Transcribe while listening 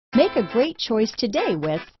Make a great choice today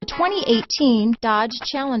with the 2018 Dodge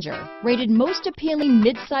Challenger. Rated most appealing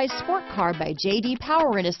midsize sport car by J.D.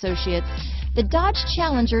 Power and Associates, the Dodge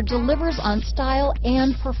Challenger delivers on style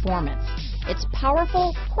and performance. It's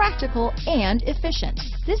powerful, practical, and efficient.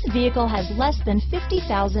 This vehicle has less than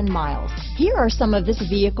 50,000 miles. Here are some of this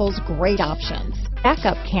vehicle's great options: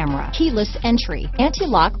 backup camera, keyless entry,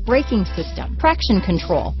 anti-lock braking system, traction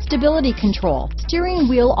control, stability control, steering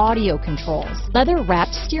wheel audio controls,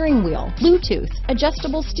 leather-wrapped steering wheel, Bluetooth,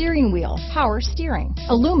 adjustable steering wheel, power steering,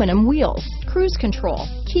 aluminum wheels, cruise control,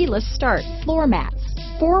 keyless start, floor mats,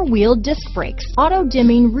 four-wheel disc brakes,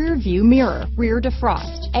 auto-dimming rear-view mirror, rear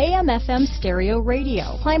defrost, AM/FM stereo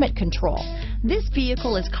radio, climate control. This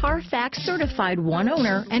vehicle is Carfax certified one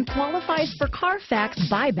owner and qualifies for Carfax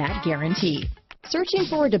buyback guarantee. Searching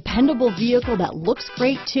for a dependable vehicle that looks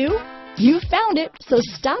great too? You found it, so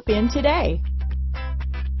stop in today.